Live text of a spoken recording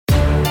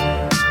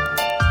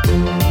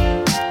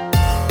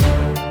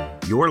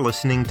You're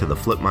listening to the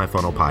Flip My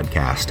Funnel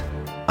podcast,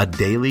 a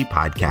daily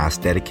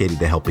podcast dedicated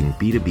to helping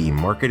B2B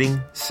marketing,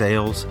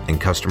 sales,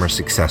 and customer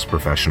success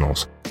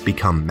professionals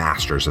become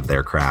masters of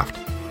their craft.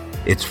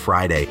 It's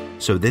Friday,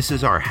 so this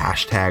is our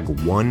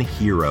hashtag One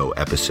Hero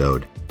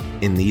episode.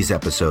 In these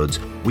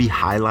episodes, we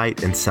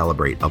highlight and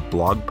celebrate a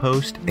blog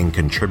post and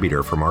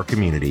contributor from our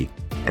community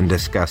and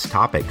discuss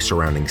topics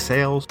surrounding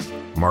sales,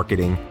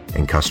 marketing,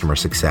 and customer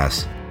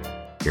success.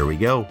 Here we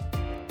go.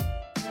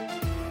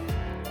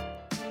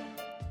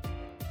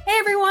 Hey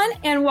everyone,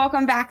 and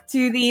welcome back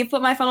to the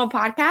Flip My Funnel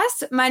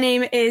podcast. My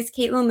name is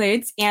Caitlin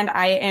Lutz, and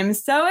I am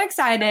so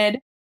excited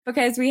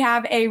because we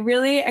have a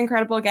really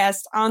incredible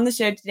guest on the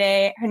show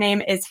today. Her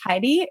name is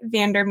Heidi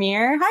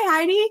Vandermeer. Hi,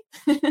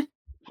 Heidi.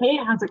 Hey,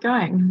 how's it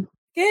going?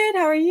 Good.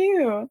 How are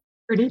you?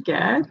 Pretty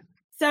good.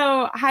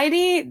 So,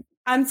 Heidi,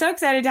 I'm so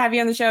excited to have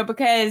you on the show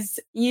because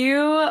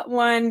you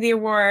won the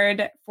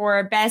award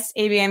for Best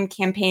ABM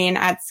Campaign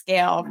at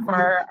Scale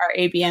for our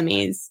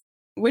ABMEs,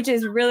 which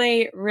is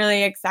really,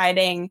 really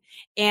exciting.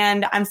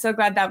 And I'm so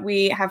glad that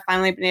we have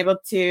finally been able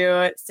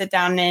to sit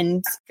down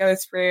and go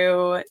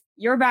through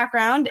your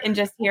background and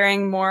just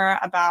hearing more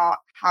about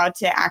how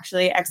to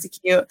actually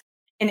execute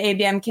an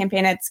ABM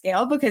campaign at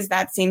scale, because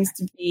that seems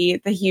to be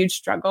the huge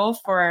struggle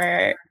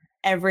for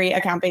every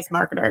account-based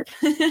marketer.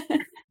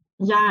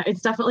 Yeah,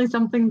 it's definitely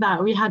something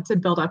that we had to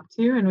build up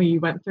to, and we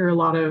went through a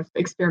lot of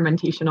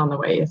experimentation on the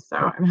way. So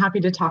I'm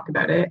happy to talk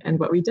about it and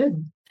what we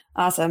did.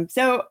 Awesome.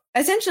 So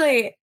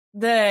essentially,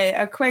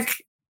 a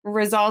quick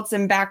results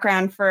and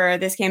background for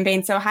this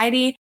campaign. So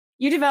Heidi,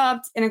 you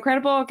developed an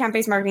incredible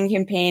account-based marketing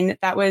campaign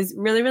that was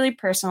really, really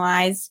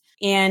personalized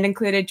and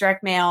included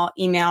direct mail,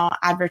 email,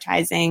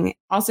 advertising,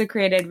 also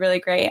created really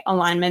great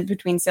alignment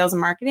between sales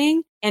and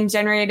marketing, and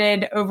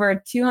generated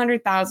over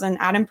 200,000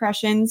 ad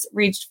impressions,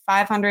 reached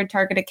 500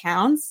 target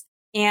accounts.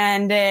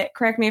 And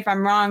correct me if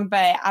I'm wrong,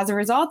 but as a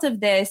result of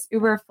this,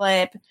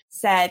 Uberflip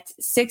set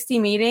 60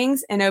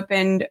 meetings and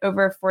opened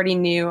over 40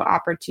 new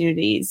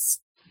opportunities.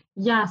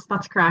 Yes,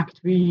 that's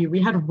correct.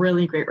 We had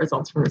really great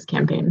results from this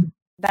campaign.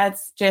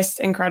 That's just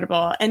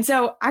incredible. And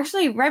so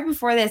actually right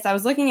before this, I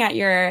was looking at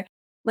your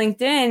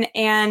LinkedIn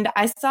and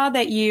I saw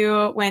that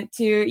you went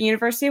to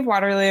University of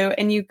Waterloo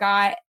and you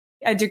got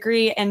a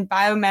degree in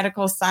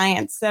biomedical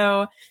science.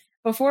 So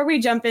before we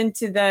jump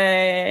into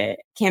the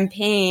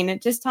campaign,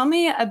 just tell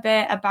me a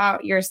bit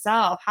about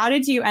yourself. How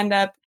did you end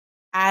up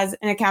as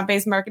an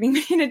account-based marketing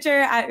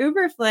manager at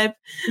Uberflip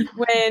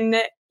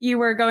when you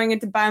were going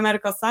into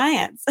biomedical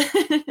science?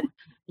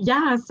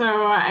 Yeah, so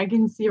I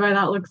can see why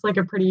that looks like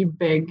a pretty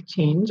big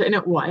change. And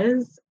it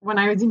was. When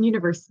I was in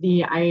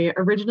university, I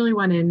originally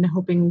went in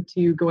hoping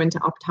to go into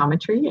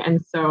optometry.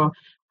 And so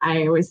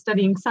I was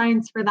studying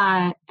science for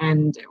that.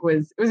 And it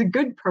was a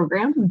good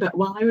program. But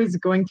while I was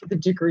going through the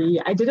degree,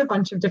 I did a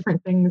bunch of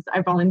different things.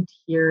 I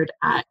volunteered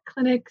at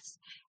clinics.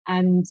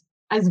 And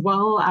as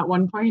well, at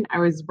one point, I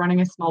was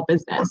running a small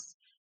business.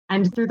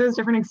 And through those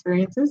different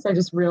experiences, I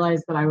just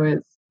realized that I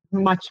was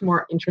much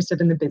more interested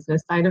in the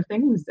business side of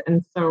things.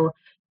 And so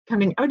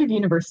coming out of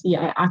university,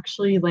 I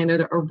actually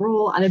landed a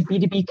role at a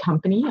B2B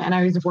company and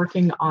I was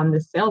working on the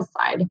sales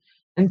side.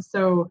 And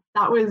so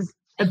that was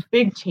a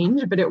big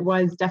change, but it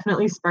was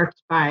definitely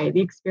sparked by the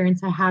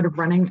experience I had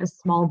running a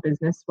small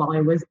business while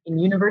I was in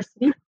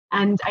university.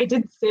 And I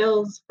did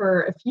sales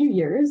for a few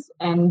years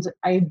and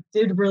I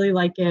did really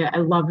like it. I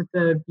loved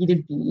the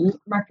B2B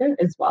market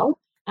as well.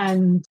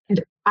 And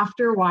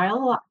after a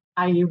while,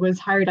 I was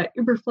hired at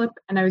Uberflip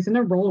and I was in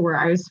a role where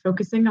I was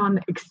focusing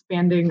on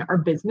expanding our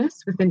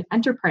business with an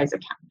enterprise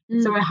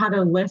account. So I had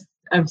a list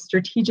of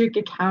strategic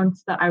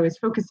accounts that I was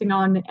focusing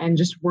on and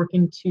just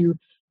working to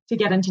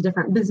get into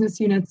different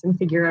business units and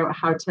figure out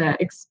how to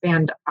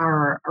expand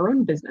our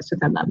own business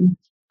within them.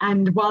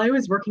 And while I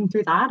was working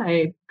through that,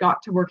 I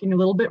got to working a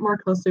little bit more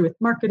closely with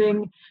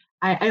marketing.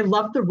 I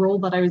loved the role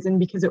that I was in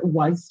because it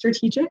was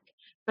strategic,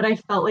 but I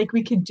felt like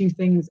we could do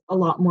things a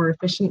lot more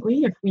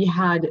efficiently if we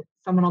had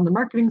someone on the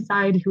marketing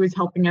side who was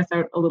helping us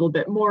out a little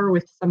bit more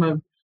with some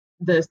of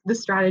the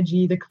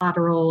strategy, the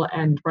collateral,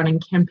 and running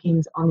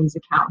campaigns on these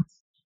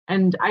accounts.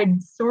 And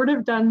I'd sort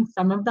of done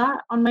some of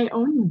that on my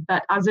own,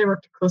 but as I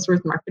worked closer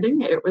with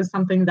marketing, it was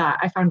something that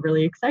I found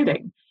really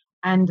exciting.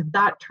 And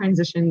that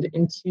transitioned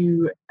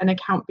into an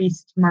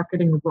account-based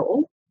marketing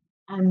role.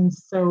 And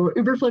so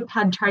Uberflip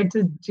had tried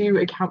to do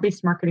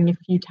account-based marketing a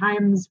few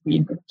times.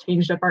 We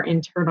changed up our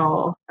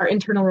internal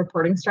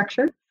reporting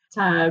structure.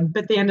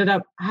 But they ended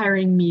up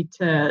hiring me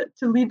to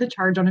lead the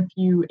charge on a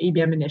few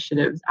ABM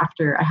initiatives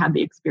after I had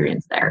the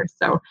experience there.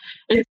 So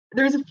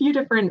there's a few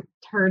different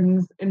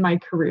turns in my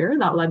career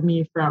that led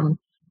me from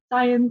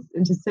science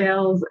into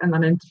sales and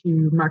then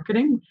into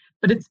marketing.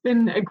 But it's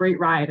been a great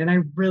ride and I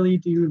really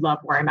do love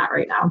where I'm at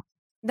right now.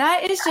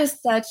 That is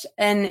just such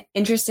an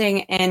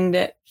interesting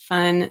and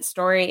fun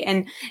story.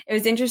 And it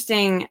was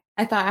interesting,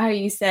 I thought, how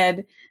you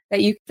said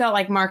that you felt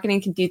like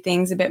marketing could do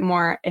things a bit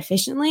more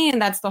efficiently.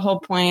 And that's the whole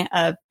point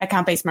of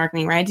account-based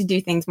marketing, right? To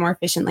do things more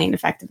efficiently and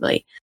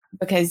effectively,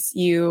 because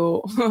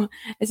you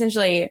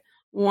essentially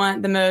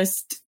want the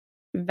most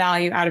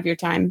value out of your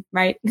time,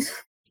 right?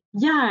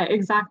 Yeah,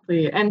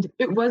 exactly. And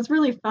it was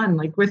really fun.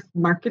 Like with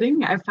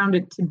marketing, I found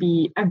it to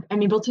be, I'm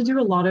able to do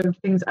a lot of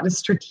things at a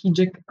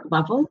strategic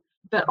level,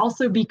 but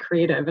also be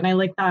creative. And I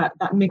like that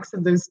mix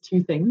of those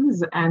two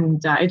things.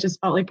 And it just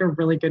felt like a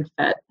really good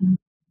fit.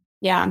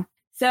 Yeah.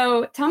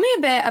 So tell me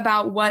a bit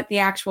about what the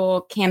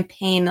actual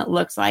campaign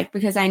looks like,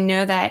 because I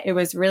know that it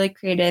was really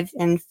creative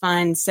and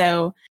fun.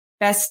 So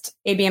best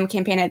ABM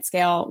campaign at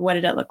scale, what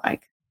did it look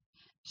like?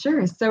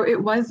 Sure. So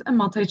it was a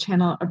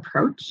multi-channel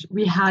approach.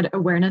 We had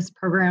awareness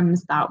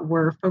programs that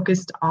were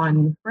focused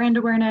on brand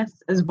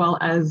awareness as well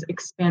as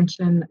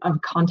expansion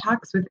of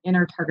contacts within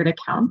our target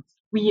accounts.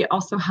 We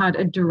also had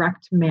a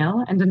direct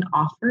mail and an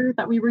offer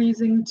that we were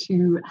using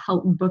to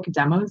help book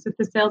demos with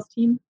the sales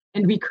team.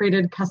 And we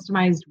created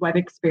customized web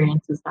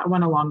experiences that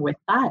went along with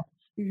that.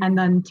 And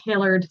then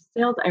tailored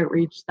sales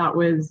outreach that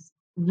was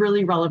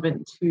really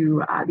relevant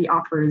to the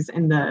offers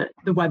and the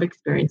web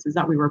experiences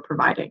that we were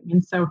providing.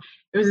 And so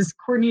it was this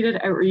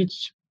coordinated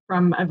outreach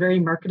from a very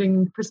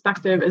marketing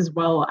perspective as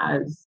well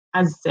as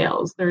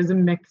sales. There's a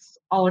mix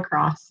all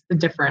across the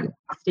different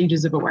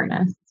stages of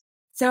awareness.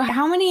 So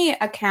how many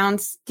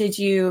accounts did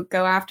you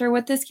go after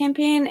with this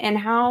campaign, and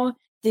how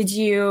did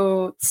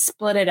you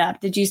split it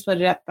up? Did you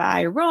split it up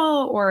by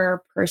role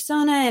or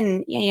persona?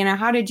 And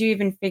how did you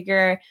even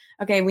figure,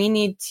 okay, we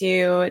need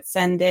to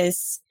send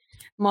this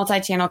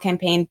multi-channel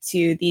campaign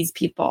to these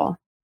people?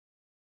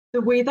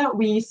 The way that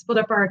we split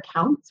up our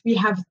accounts, we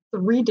have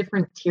three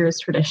different tiers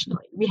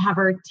traditionally. We have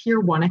our tier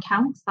one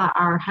accounts that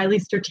are highly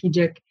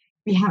strategic.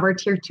 We have our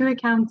tier two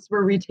accounts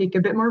where we take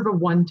a bit more of a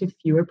one to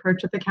few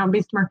approach with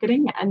account-based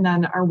marketing, and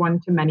then our one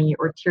to many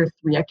or tier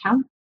three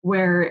accounts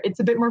where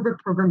it's a bit more of a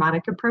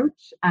programmatic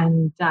approach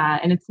and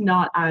it's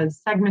not as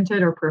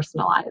segmented or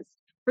personalized.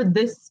 For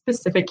this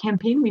specific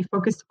campaign, we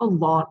focused a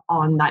lot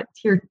on that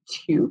tier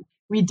two.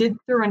 We did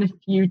throw in a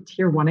few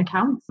tier one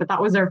accounts, but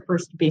that was our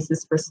first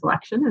basis for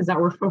selection, is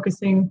that we're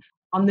focusing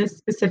on this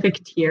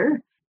specific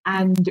tier.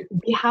 And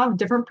we have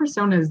different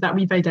personas that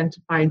we've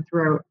identified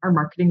throughout our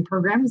marketing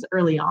programs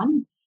early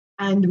on.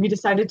 And we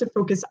decided to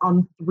focus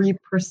on three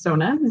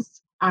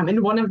personas.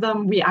 And one of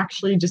them, we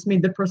actually just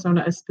made the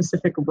persona a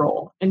specific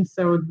role. And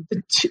so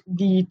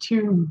the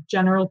two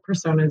general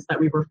personas that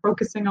we were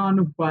focusing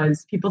on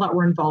was people that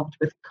were involved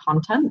with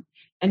content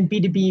and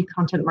B2B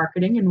content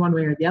marketing in one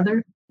way or the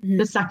other.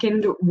 The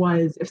second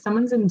was if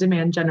someone's in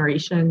demand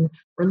generation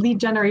or lead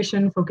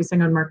generation,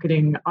 focusing on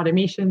marketing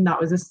automation, that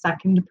was a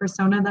second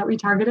persona that we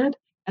targeted.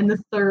 And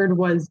the third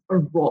was a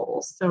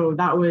role. So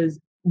that was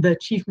the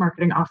chief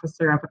marketing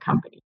officer of a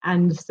company.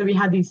 And so we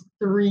had these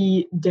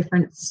three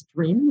different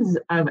streams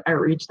of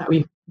outreach that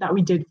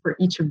we did for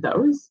each of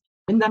those.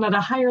 And then at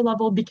a higher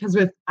level, because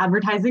with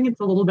advertising, it's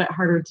a little bit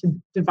harder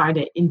to divide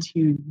it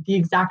into the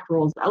exact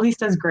roles, at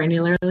least as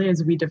granularly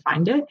as we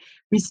defined it.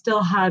 We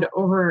still had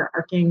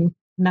overarching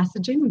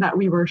messaging that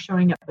we were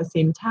showing at the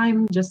same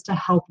time just to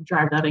help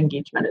drive that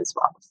engagement as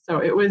well. So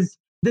it was,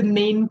 the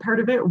main part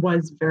of it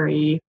was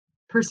very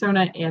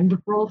persona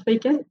and role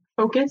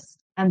focused.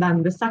 And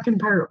then the second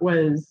part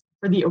was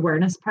for the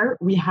awareness part,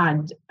 we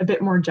had a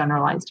bit more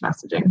generalized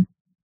messaging.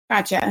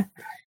 Gotcha.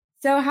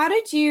 So how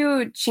did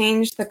you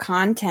change the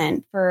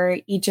content for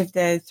each of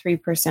the three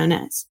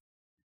personas?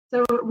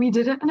 So we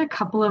did it in a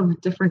couple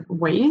of different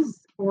ways.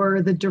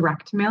 For the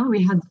direct mail,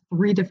 we had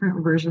three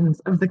different versions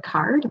of the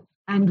card,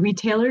 and we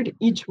tailored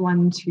each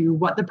one to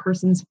what the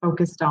person's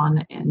focused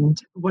on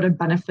and what a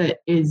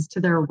benefit is to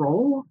their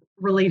role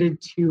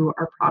related to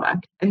our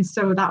product. And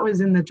so that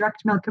was in the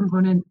direct mail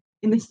component.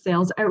 In the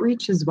sales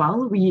outreach as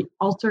well, we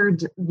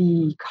altered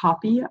the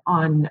copy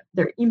on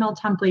their email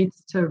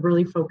templates to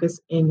really focus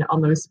in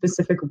on those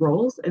specific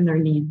roles and their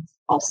needs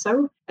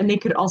also. And they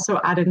could also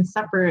add in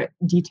separate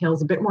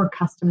details, a bit more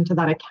custom to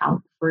that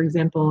account. For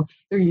example,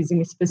 they're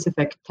using a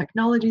specific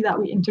technology that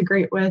we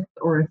integrate with,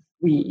 or if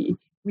we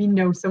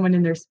know someone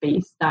in their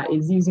space that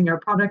is using our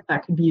product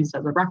that could be used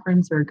as a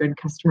reference or a good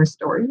customer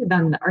story,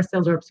 then our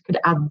sales reps could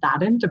add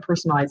that in to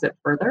personalize it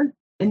further.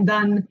 And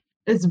then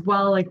as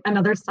well, like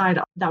another side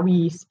that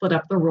we split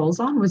up the roles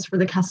on was for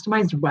the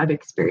customized web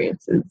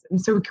experiences. And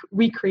so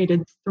we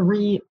created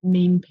three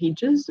main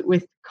pages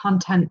with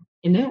content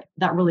in it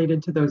that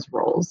related to those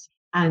roles.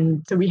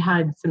 And so we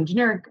had some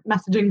generic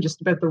messaging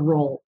just about the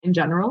role in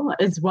general,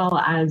 as well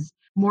as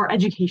more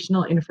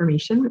educational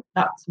information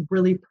that's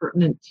really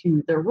pertinent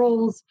to their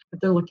roles, what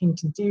they're looking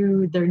to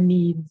do, their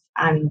needs,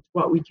 and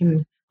what we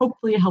can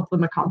hopefully help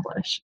them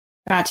accomplish.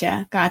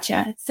 Gotcha.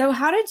 So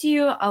how did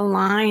you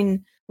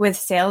align with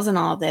sales and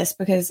all of this?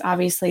 Because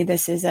obviously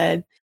this is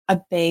a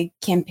big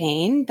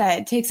campaign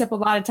that takes up a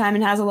lot of time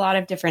and has a lot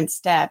of different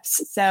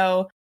steps.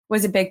 So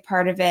was a big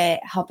part of it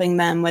helping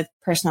them with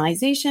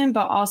personalization,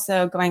 but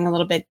also going a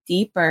little bit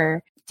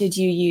deeper? Did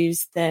you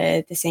use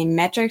the same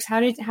metrics? How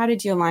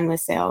did you align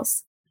with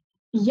sales?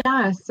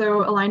 Yeah,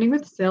 so aligning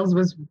with sales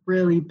was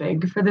really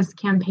big for this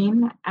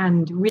campaign.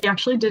 And we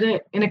actually did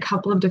it in a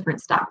couple of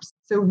different steps.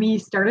 So we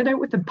started out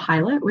with a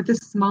pilot with a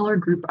smaller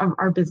group of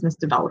our business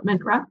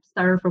development reps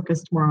that are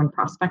focused more on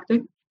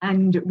prospecting.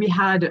 And we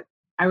had,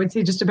 I would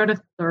say, just about a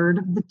third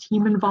of the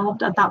team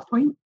involved at that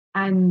point.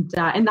 And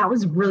that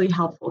was really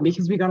helpful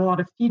because we got a lot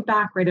of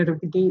feedback right out of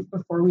the gate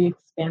before we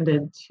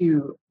expanded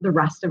to the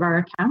rest of our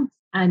accounts.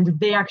 And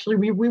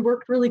we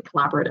worked really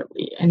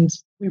collaboratively, and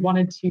we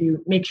wanted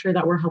to make sure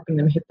that we're helping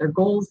them hit their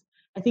goals.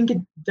 I think it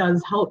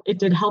does help. It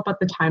did help at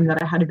the time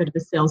that I had a bit of a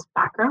sales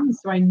background.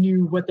 So I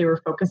knew what they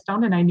were focused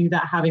on, and I knew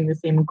that having the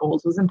same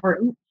goals was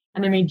important.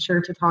 And I made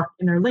sure to talk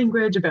in their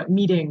language about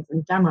meetings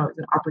and demos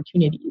and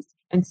opportunities.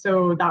 And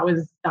so that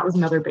was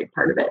another big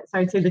part of it. So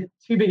I'd say the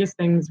two biggest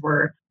things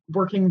were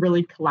working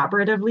really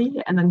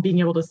collaboratively and then being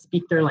able to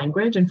speak their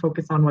language and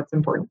focus on what's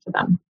important to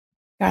them.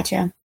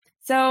 Gotcha.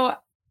 So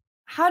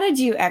how did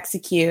you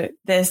execute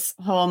this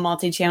whole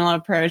multi-channel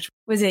approach?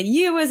 Was it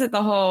you? Was it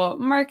the whole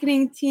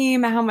marketing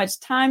team? How much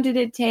time did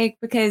it take?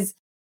 Because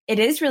it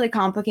is really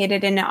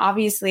complicated and it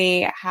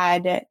obviously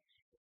had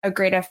a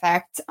great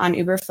effect on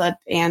Uberflip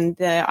and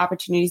the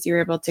opportunities you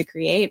were able to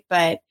create.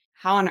 But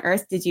how on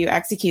earth did you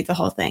execute the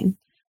whole thing?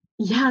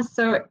 Yeah,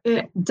 so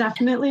it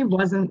definitely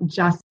wasn't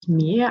just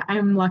me.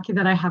 I'm lucky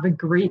that I have a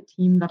great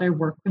team that I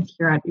work with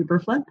here at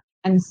Uberflip.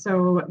 And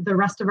so the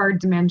rest of our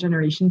demand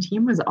generation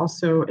team was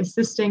also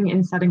assisting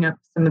in setting up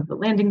some of the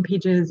landing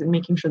pages and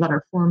making sure that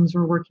our forms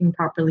were working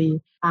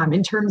properly.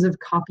 In terms of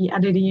copy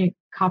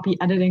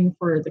editing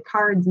for the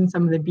cards and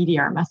some of the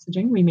BDR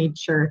messaging, we made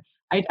sure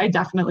I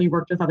definitely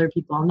worked with other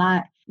people on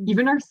that.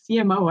 Even our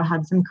CMO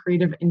had some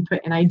creative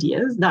input and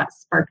ideas that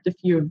sparked a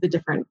few of the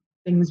different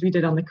things we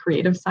did on the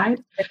creative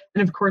side.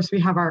 And of course, we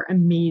have our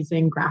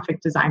amazing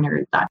graphic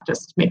designer that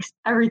just makes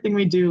everything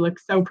we do look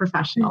so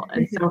professional.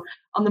 And so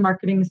on the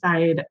marketing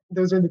side,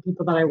 those are the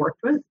people that I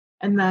worked with.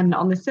 And then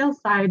on the sales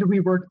side, we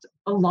worked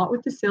a lot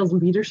with the sales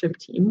leadership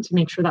team to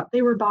make sure that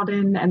they were bought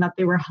in and that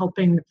they were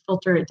helping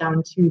filter it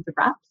down to the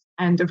reps.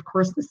 And of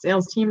course, the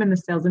sales team and the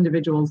sales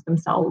individuals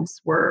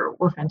themselves were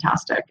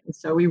fantastic. And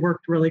so we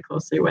worked really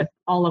closely with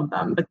all of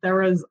them. But there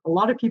was a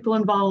lot of people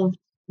involved,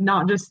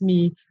 not just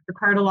me,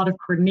 required a lot of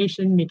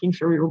coordination, making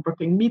sure we were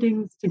booking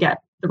meetings to get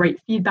the right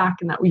feedback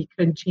and that we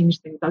could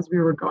change things as we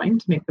were going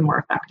to make them more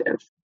effective.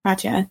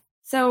 Gotcha.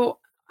 So,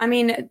 I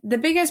mean, the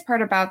biggest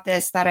part about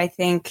this that I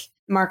think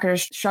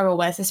marketers struggle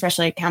with,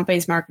 especially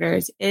account-based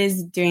marketers,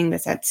 is doing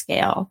this at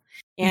scale.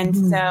 And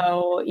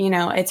so,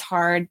 it's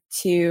hard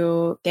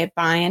to get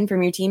buy-in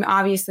from your team.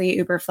 Obviously,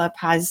 Uberflip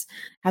has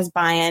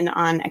buy-in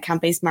on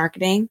account-based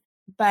marketing,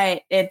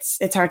 but it's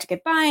hard to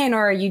get buy-in,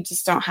 or you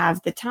just don't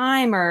have the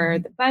time or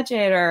the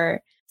budget.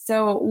 Or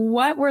so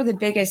what were the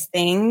biggest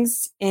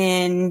things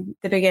and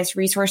the biggest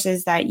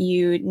resources that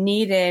you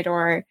needed,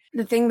 or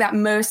the thing that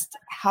most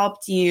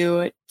helped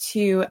you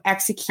to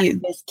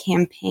execute this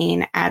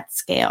campaign at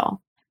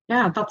scale?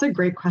 Yeah, that's a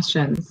great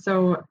question.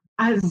 So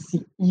as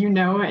you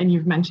know, and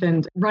you've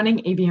mentioned, running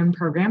ABM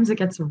programs, it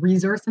gets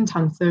resource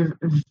intensive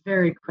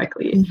very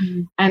quickly.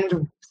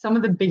 And some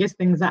of the biggest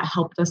things that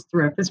helped us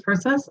throughout this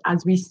process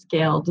as we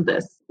scaled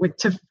this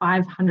to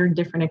 500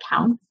 different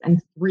accounts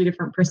and 3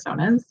 different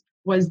personas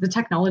was the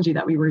technology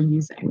that we were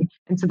using.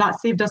 And so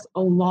that saved us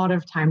a lot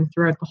of time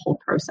throughout the whole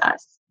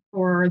process.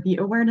 For the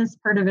awareness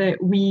part of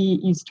it, we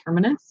used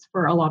Terminus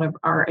for a lot of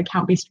our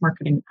account-based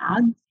marketing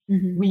ads.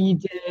 We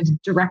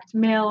did direct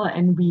mail,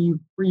 and we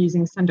were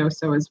using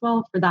Sendoso as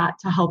well for that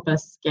to help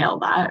us scale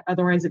that.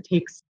 Otherwise, it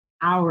takes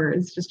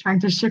hours just trying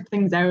to ship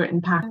things out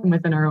and pack them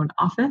within our own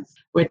office,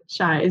 which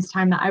is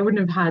time that I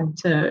wouldn't have had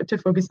to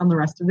focus on the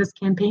rest of this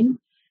campaign.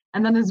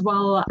 And then as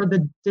well, for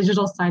the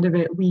digital side of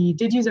it, we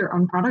did use our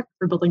own product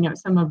for building out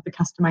some of the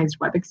customized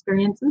web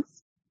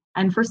experiences.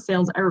 And for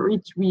sales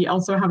outreach, we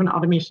also have an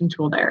automation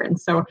tool there. And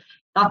so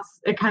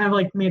it kind of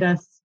like made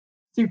us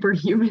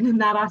superhuman in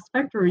that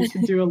aspect, where we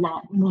could do a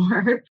lot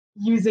more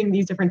using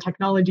these different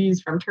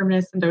technologies from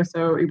Terminus,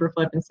 Sendoso,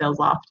 Uberflip, and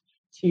SalesLoft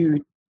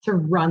to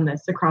run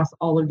this across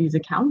all of these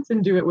accounts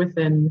and do it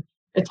within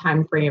a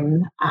time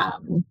frame,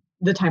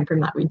 the time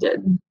frame that we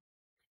did.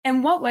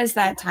 And what was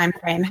that time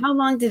frame? How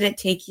long did it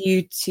take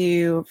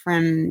you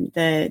from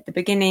the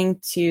beginning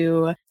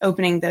to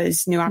opening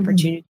those new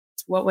opportunities?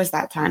 What was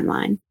that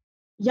timeline?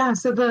 Yeah,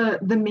 so the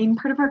main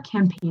part of our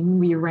campaign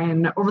we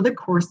ran over the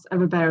course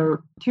of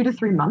about 2 to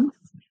 3 months.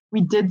 We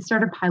did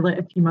start a pilot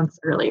a few months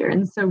earlier.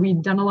 And so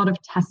we'd done a lot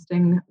of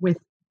testing with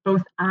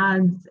both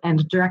ads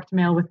and direct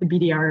mail with the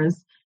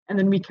BDRs. And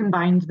then we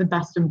combined the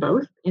best of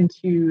both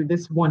into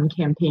this one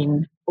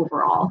campaign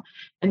overall.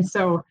 And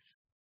so,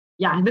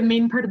 yeah, the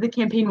main part of the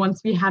campaign,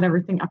 once we had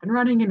everything up and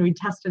running and we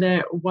tested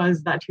it,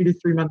 was that 2 to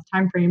 3 month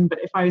timeframe. But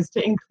if I was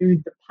to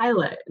include the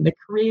pilot and the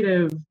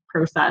creative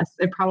process,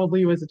 it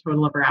probably was a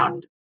total of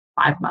around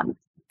 5 months.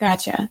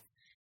 Gotcha.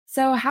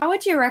 So how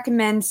would you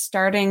recommend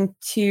starting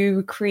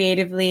to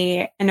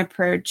creatively and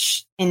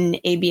approach an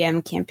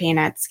ABM campaign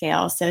at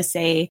scale? So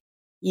say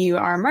you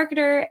are a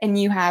marketer and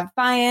you have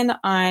buy-in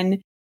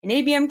on an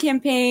ABM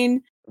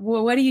campaign.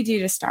 Well, what do you do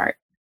to start?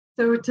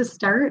 So to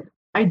start,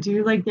 I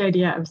do like the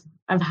idea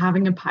of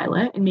having a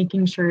pilot and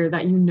making sure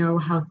that you know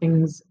how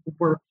things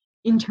work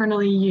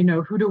internally, you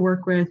know who to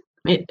work with.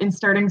 And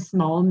starting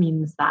small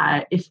means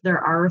that if there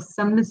are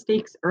some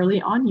mistakes early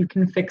on, you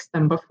can fix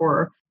them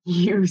before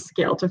you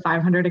scale to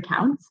 500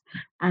 accounts.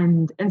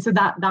 And so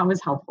that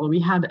was helpful. We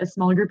had a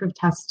small group of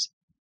test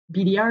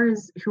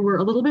BDRs who were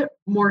a little bit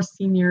more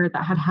senior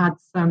that had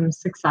some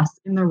success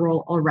in the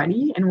role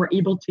already and were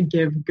able to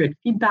give good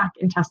feedback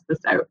and test this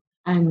out.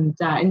 And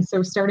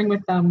so starting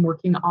with them,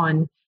 working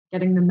on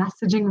getting the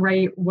messaging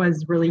right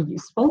was really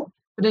useful.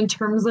 But in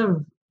terms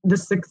of the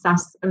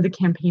success of the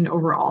campaign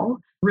overall,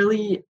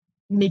 really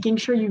making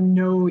sure you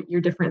know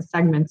your different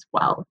segments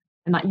well,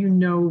 and that you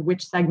know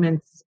which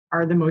segments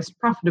are the most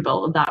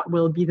profitable, that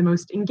will be the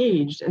most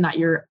engaged, and that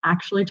you're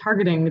actually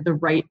targeting the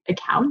right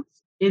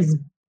accounts is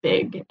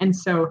big. And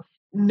so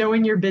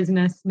knowing your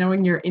business,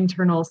 knowing your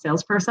internal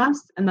sales process,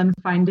 and then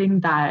finding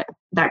that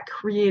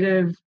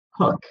creative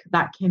hook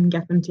that can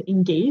get them to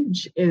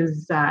engage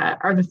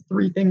are the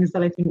three things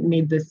that I think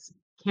made this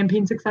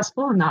campaign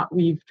successful, and that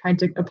we've tried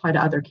to apply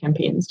to other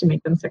campaigns to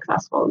make them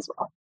successful as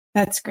well.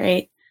 That's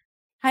great.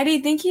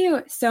 Heidi, thank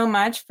you so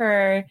much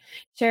for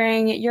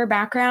sharing your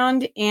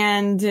background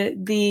and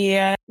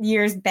the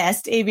year's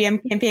best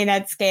ABM campaign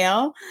at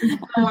scale.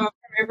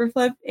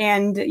 Riverflip,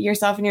 and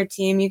yourself and your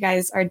team. You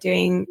guys are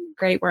doing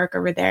great work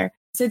over there.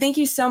 So thank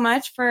you so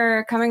much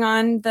for coming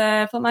on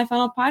the Flip My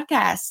Funnel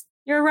podcast.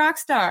 You're a rock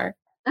star.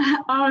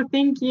 Oh,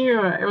 thank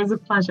you. It was a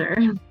pleasure.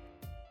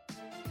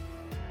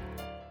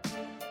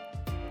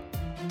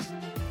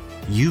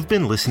 You've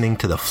been listening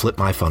to the Flip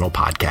My Funnel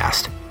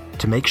podcast.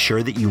 To make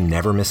sure that you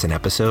never miss an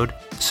episode,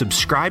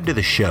 subscribe to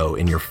the show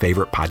in your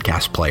favorite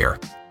podcast player.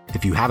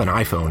 If you have an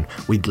iPhone,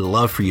 we'd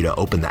love for you to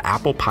open the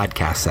Apple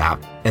Podcasts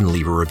app and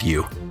leave a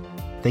review.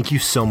 Thank you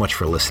so much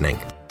for listening.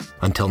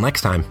 Until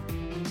next time.